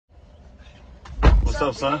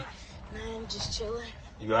What's up, son? Nothing, just chilling.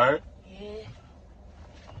 You alright? Yeah.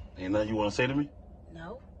 Ain't nothing you want to say to me?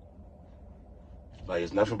 No. Like,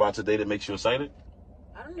 it's nothing about today that makes you excited?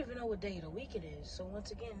 I don't even know what day of the week it is, so once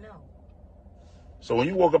again, no. So when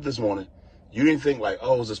you woke up this morning, you didn't think like,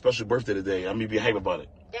 oh, it's a special birthday today. I'm gonna be hype about it.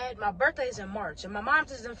 Dad, my birthday is in March, and my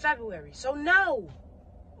mom's is in February, so no.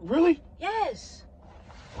 Really? Yes.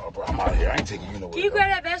 Oh, bro, I'm out of here. I ain't taking you nowhere. Can you grab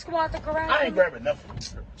that basketball at the garage? I ain't grabbing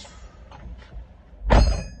nothing.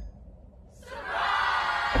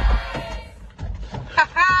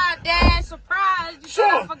 Haha, Dad, surprise. You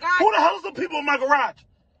Sure. forgot. Who the hell is the people in my garage?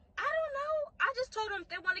 I don't know. I just told them if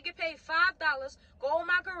they want to get paid $5, go in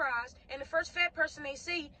my garage, and the first fat person they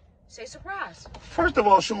see, say surprise. First of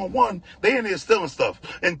all, Sean, one, they in there stealing stuff.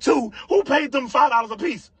 And two, who paid them $5 a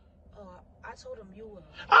piece? I told them you will.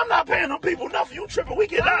 I'm not paying them people nothing. You tripping. We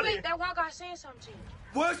get out of here. That one guy saying something to you.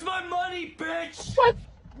 Where's my money, bitch? What?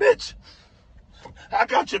 Bitch. I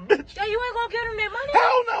got you, bitch. Dad, you ain't gonna give them their money?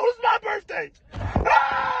 Hell no, it's my birthday.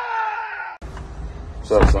 Ah!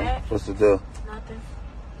 What's up, son? What's the deal? Nothing.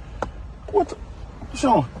 What the?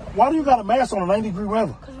 Sean, why do you got a mask on in 90-degree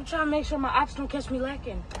weather? Because I'm trying to make sure my ops don't catch me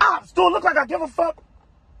lacking. Ops? Do it look like I give a fuck?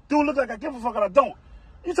 Do it look like I give a fuck and I don't?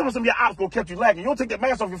 You tell me some of your ops gonna catch you lacking. You don't take that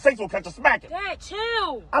mask off your face, will catch you smacking. Dad,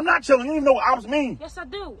 chill. I'm not chilling. You don't even know what ops mean. Yes, I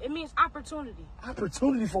do. It means opportunity.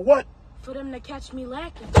 Opportunity for what? For them to catch me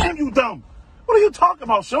lacking. Damn, you dumb. What are you talking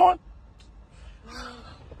about, Sean?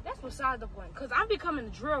 That's beside the point, because I'm becoming a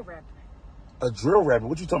drill rapper. A drill rapper?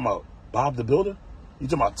 What you talking about? Bob the Builder? You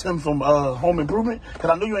talking about Tim from Home Improvement?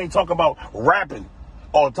 Because I know you ain't talking about rapping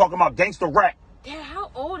or talking about gangster rap. Dad,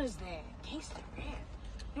 how old is that? Gangster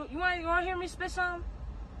rap. You want to hear me spit something?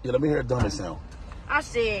 Yeah, let me hear a dummy sound. I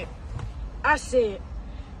said, I spin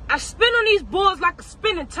on these boards like a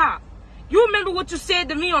spinning top. You remember what you said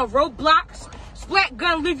to me on Roblox? Splat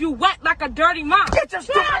gun leave you wet like a dirty mop. Get your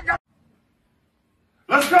stupid gun.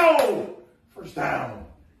 Let's go. First down.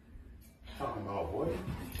 Talking about, boy.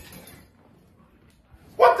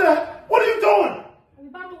 What are you doing? I'm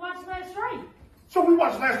about to watch Last Strike. So we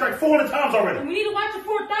watched Last Strike 400 times already. And we need to watch it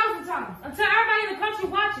 4,000 times until everybody in the country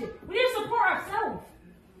watch it. We need to support ourselves.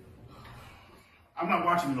 I'm not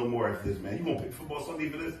watching you no more after this, man. You gonna pick football Sunday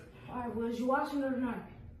for this? All right, well, is you watching it or not?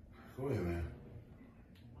 Go ahead, man.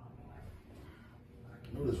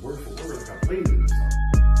 I know this word for word like I played in this song.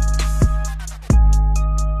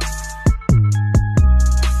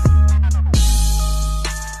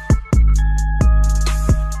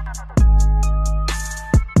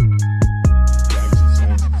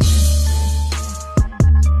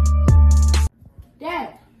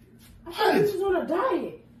 Dad, I thought you was on a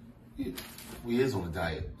diet. Yeah, we is on a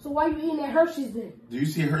diet. So why you eating that Hershey's then? Do you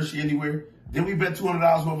see a Hershey anywhere? Did we bet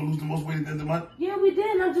 $200 whoever lose the most weight at the end of the month? Yeah, we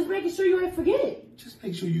did. I'm just making sure you ain't forget it. Just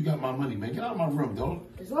make sure you got my money, man. Get out of my room, dog.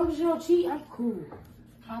 As long as you don't cheat, I'm cool.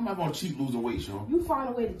 How am I gonna cheat losing weight, Sean? You find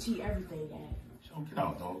a way to cheat everything, Dad. Sean, get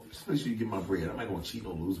out, dog. Just make sure you get my bread. I'm not gonna cheat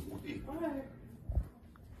on losing weight. All right.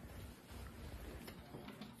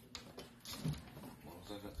 As long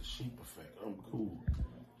as I got the sheep effect, I'm cool.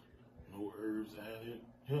 No herbs added.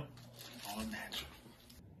 Yeah, all natural.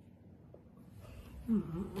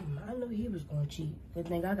 I knew he was going to cheat. Good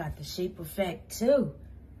thing I got the shape effect, too.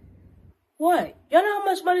 What? You know how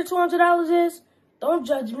much money $200 is? Don't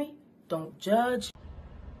judge me. Don't judge.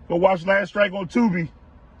 Go watch Last Strike on Tubi.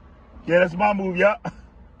 Yeah, that's my movie, yeah.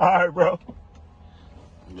 All right, bro.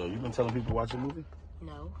 Yo, you been telling people to watch the movie?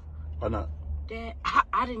 No. Why not? Dad,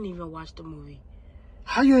 I didn't even watch the movie.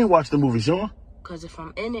 How you ain't watch the movie, Sean? Because if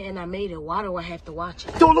I'm in it and I made it, why do I have to watch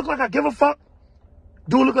it? Do it look like I give a fuck?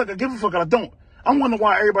 Do it look like I give a fuck and I don't? I'm wondering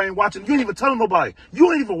why everybody ain't watching. You ain't even telling nobody.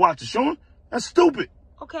 You ain't even watch it, Sean. That's stupid.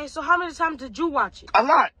 Okay, so how many times did you watch it? A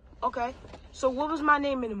lot. Okay, so what was my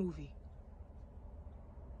name in the movie?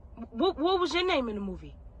 What was your name in the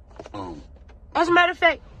movie? As a matter of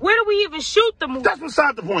fact, where do we even shoot the movie? That's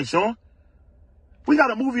beside the point, Sean. We got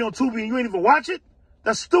a movie on Tubi and you ain't even watch it?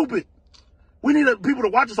 That's stupid. We need people to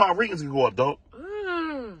watch it so our ratings can go up, dog.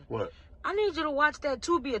 What? I need you to watch that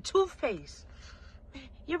Tubi, a toothpaste.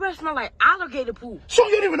 Your breath smell like alligator poop. So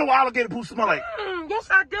you don't even know what alligator poop smell like? Yes,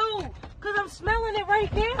 I do. Because I'm smelling it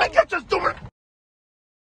right now. Like, get your stupid.